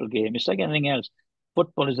simple game. It's like anything else.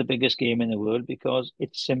 Football is the biggest game in the world because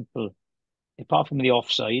it's simple. Apart from the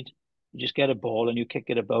offside, you just get a ball and you kick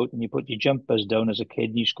it about, and you put your jumpers down as a kid,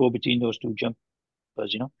 and you score between those two jumpers.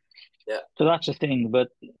 yeah, So that's the thing.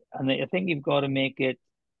 And I think you've got to make it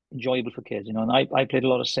enjoyable for kids. And I played a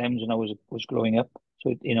lot of sems when I was growing up, so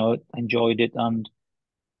I enjoyed it and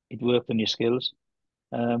it worked on your skills.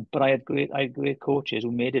 But I had great coaches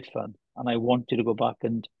who made it fun, and I wanted to go back.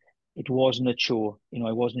 And it wasn't a chore.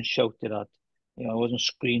 I wasn't shouted at. I wasn't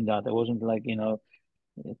screamed at. I wasn't like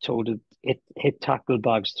told to hit tackle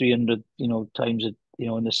bags 300 times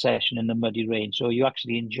in the session in the muddy rain. So you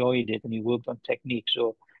actually enjoyed it and you worked on technique.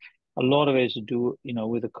 So a lot of it is to do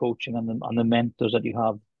with the coaching and the mentors that you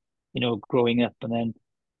have growing up. And then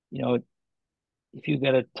you know if you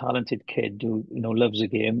get a talented kid who loves the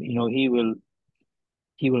game,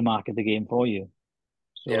 he will market the game for you.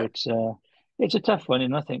 So yeah, it's a tough one,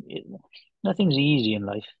 and nothing's easy in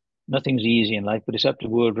life. Nothing's easy in life, but it's up to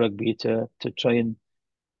World Rugby to try and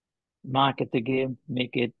market the game,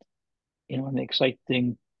 make it an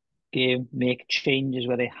exciting game, make changes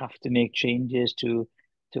where they have to make changes to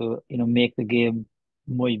make the game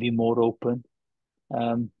maybe more open.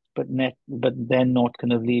 But then not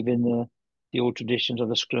kind of leaving the old traditions of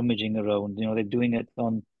the scrimmaging around. They're doing it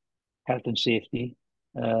on health and safety.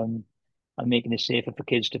 Um, and making it safer for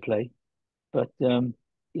kids to play. But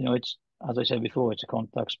it's, as I said before, it's a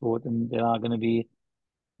contact sport, and there are going to be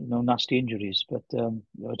nasty injuries. But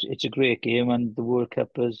it's a great game, and the World Cup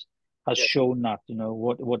has Yeah. shown that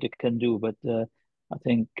what it can do. But I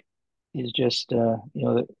think it's just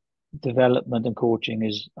development and coaching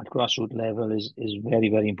is at grassroots level is very,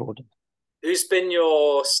 very important. Who's been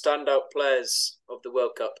your standout players of the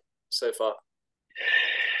World Cup so far?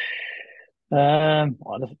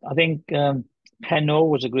 I think Peno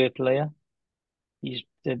was a great player. He's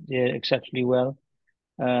did exceptionally well.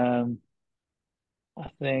 Um, I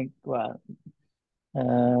think, well,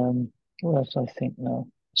 what else I think now?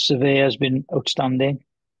 Surveyor's been outstanding.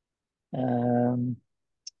 Um,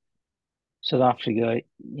 South Africa,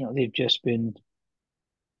 they've just been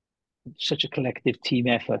such a collective team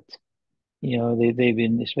effort. They've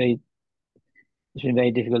been it's been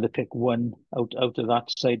very difficult to pick one out of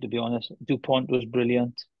that side, to be honest. DuPont was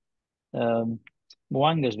brilliant. Um,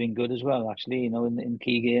 Mwanga's been good as well, actually, in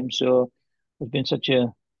key games. So there's been such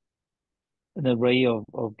an array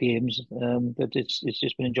of games that it's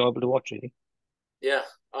just been enjoyable to watch, really. Yeah,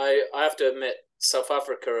 I have to admit, South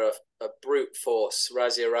Africa are a brute force.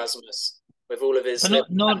 Rassie Erasmus with all of his But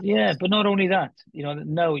little. not only that.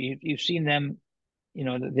 No, you've seen them.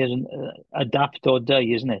 There's an adapt or die,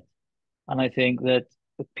 isn't it? And I think that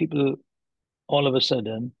the people all of a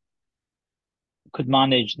sudden could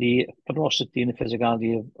manage the ferocity and the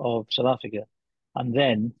physicality of South Africa, and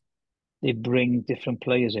then they bring different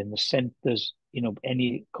players in. The centres,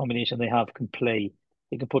 any combination they have can play.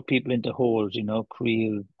 They can put people into holes,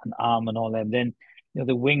 Creel and Arm and all them. Then,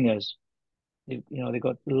 the wingers, they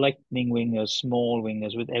got lightning wingers, small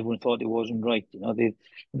wingers, with everyone thought it wasn't right.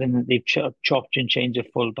 They've chopped and changed a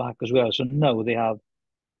full back as well. So no, they have,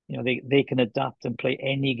 they can adapt and play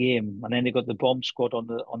any game. And then they got the bomb squad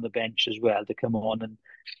on the bench as well to come on, and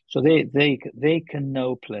so they can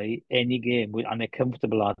now play any game and they're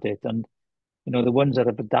comfortable at it. And the ones that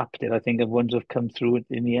have adapted, I think, are ones that have come through it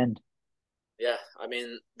in the end. Yeah, I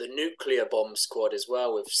mean the nuclear bomb squad as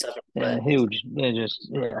well with 7 players. Yeah, huge.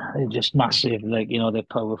 They're just massive. Like, they're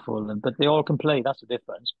powerful, but they all can play. That's the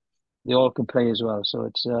difference. They all can play as well. So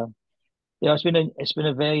it's been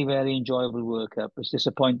a very, very enjoyable World Cup. It's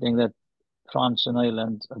disappointing that France and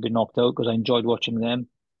Ireland have been knocked out because I enjoyed watching them.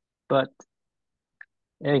 But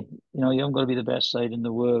hey, you haven't got to be the best side in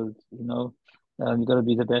the world. You've got to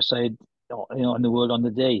be the best side, in the world on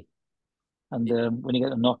the day. And when you get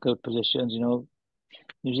to knockout positions, New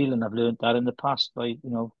Zealand have learned that in the past by,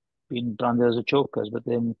 being branded as a chokers, but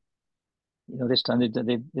then, this time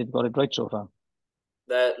they've got it right so far.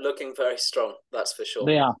 They're looking very strong, that's for sure.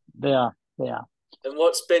 They are, they are, they are. And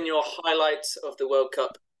what's been your highlight of the World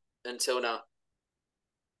Cup until now?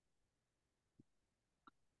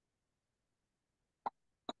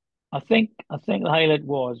 I think the highlight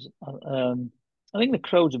was, I think the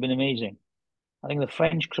crowds have been amazing. I think the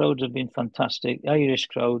French crowds have been fantastic. The Irish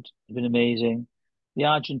crowd have been amazing. The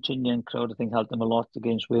Argentinian crowd, I think, helped them a lot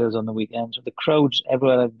against Wales on the weekend. So the crowds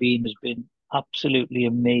everywhere I've been has been absolutely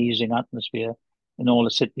amazing atmosphere in all the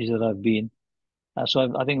cities that I've been.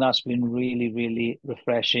 So I think that's been really, really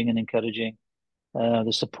refreshing and encouraging.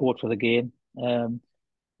 The support for the game. I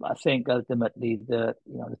think ultimately the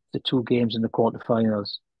two games in the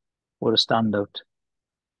quarterfinals were a standout.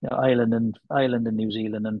 Ireland and New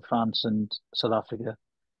Zealand and France and South Africa.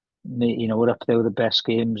 Were up there with the best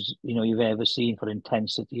games you've ever seen for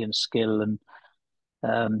intensity and skill and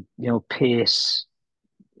pace.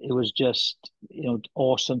 It was just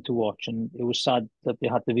awesome to watch, and it was sad that they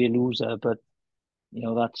had to be a loser, but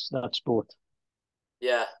that's sport.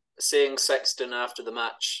 Yeah, seeing Sexton after the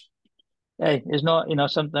match. Hey, it's not,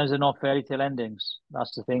 sometimes they're not fairy tale endings.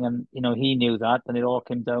 That's the thing. And, he knew that, and it all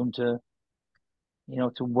came down to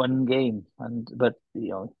one game. But,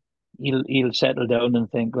 he'll settle down and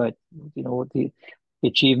think, right, the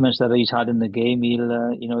achievements that he's had in the game,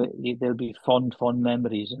 there'll be fond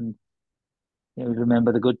memories, and,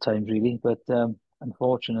 remember the good times, really. But,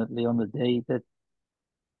 unfortunately, on the day that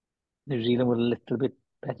New Zealand were a little bit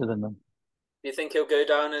better than them. Do you think he'll go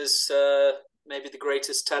down as maybe the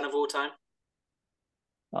greatest 10 of all time?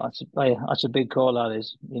 That's a big call, that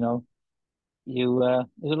is. There's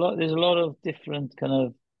a lot of different kind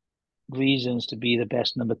of reasons to be the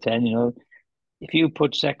best number 10. If you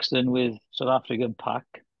put Sexton with South African pack,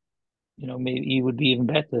 maybe he would be even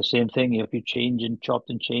better. Same thing. If you change and chopped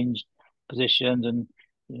and changed positions, and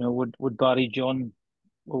would Barry John,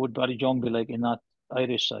 what would Barry John be like in that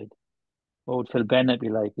Irish side? What would Phil Bennett be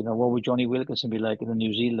like? What would Johnny Wilkinson be like in the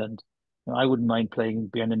New Zealand? I wouldn't mind playing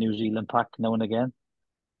behind the New Zealand pack now and again.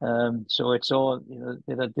 So it's all,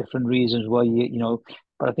 there are different reasons why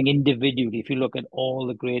But I think individually, if you look at all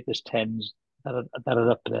the greatest tens that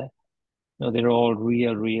are up there, they're all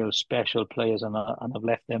real special players and have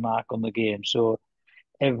left their mark on the game. So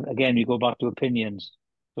again, we go back to opinions.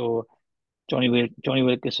 So Johnny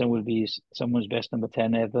Wilkinson will be someone's best number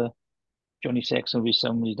 10 ever. Johnny Sexton will be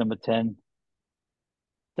someone's number 10.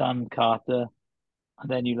 Dan Carter, and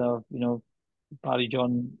then you'll have Barry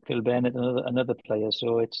John, Phil Bennett, another player.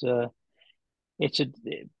 So it's a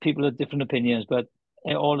people have different opinions, but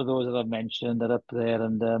all of those that I've mentioned are up there.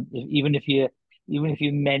 And even if you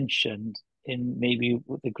mentioned in maybe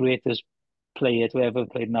the greatest player to ever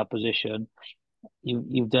played in that position,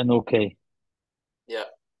 you've done okay. Yeah,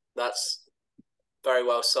 that's very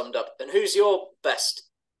well summed up. And who's your best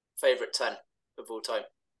favourite 10 of all time?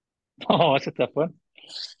 Oh, that's a tough one.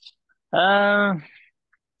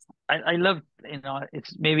 I love,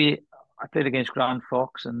 it's maybe I played against Grant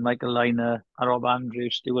Fox and Michael Liner, Rob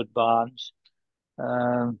Andrews, Stuart Barnes.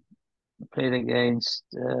 I played against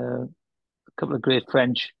a couple of great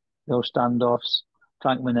French, standoffs,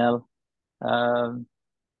 Frank Manel.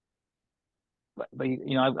 But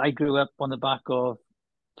I grew up on the back of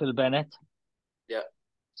Phil Bennett. Yeah.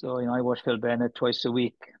 So, I watch Phil Bennett twice a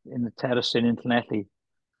week in the terrace in Llanelli.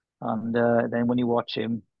 And then when you watch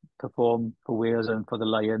him perform for Wales and for the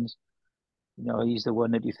Lions, he's the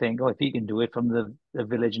one that you think, oh, if he can do it from the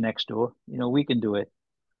village next door, we can do it.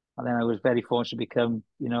 And then I was very fortunate to become,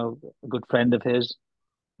 a good friend of his.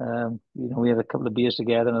 We had a couple of beers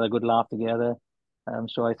together and had a good laugh together.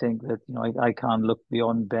 So I think that, I can't look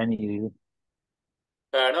beyond Benny, really.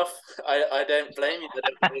 Fair enough. I don't blame you.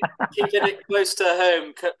 Keeping it close to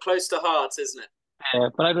home, close to heart, isn't it? Yeah,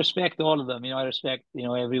 but I respect all of them. I respect,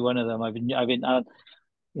 every one of them. I've been, the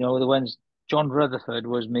ones, John Rutherford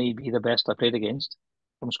was maybe the best I played against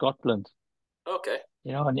from Scotland. Okay.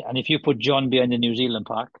 And if you put John behind the New Zealand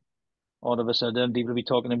pack, all of a sudden people will be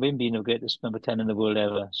talking about him being the greatest number 10 in the world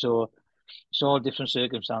ever. So it's all different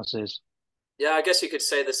circumstances. Yeah, I guess you could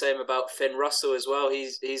say the same about Finn Russell as well.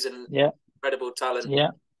 He's an incredible talent.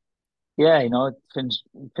 Yeah.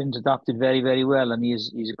 Finn's adapted very, very well, and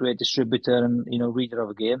he's a great distributor and reader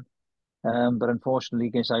of a game. But unfortunately,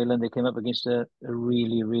 against Ireland, they came up against a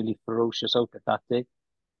really, really ferocious outfit that day,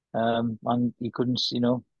 and he couldn't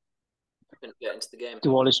get into the game,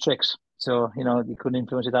 do all his tricks. So he couldn't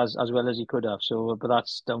influence it as well as he could have. So, but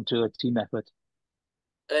that's down to a team effort.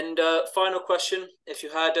 And final question: if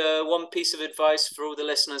you had one piece of advice for all the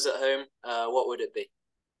listeners at home, what would it be?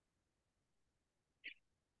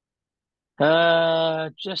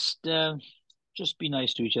 Just be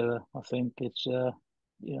nice to each other. I think it's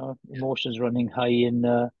emotions running high in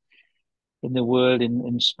the world,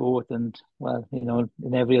 in sport, and well,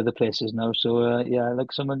 in every other places now. So like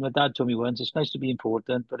my dad told me once, it's nice to be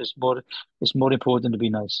important, but it's more important to be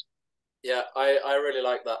nice. Yeah, I really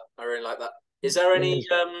like that. I really like that. Is there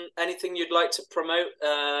anything you'd like to promote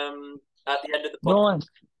at the end of the podcast?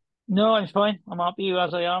 No, I'm fine. I'm happy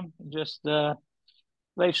as I am. Just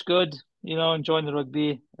life's good, enjoying the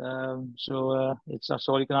rugby. That's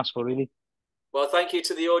all you can ask for, really. Well, thank you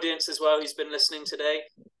to the audience as well who's been listening today.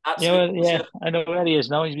 Yeah, I know where he is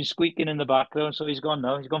now. He's been squeaking in the background, so he's gone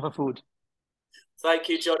now. He's gone for food. Thank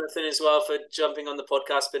you, Jonathan, as well, for jumping on the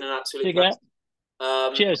podcast. Been an absolute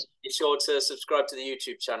pleasure. Cheers. Be sure to subscribe to the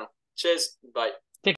YouTube channel. Cheers. Bye.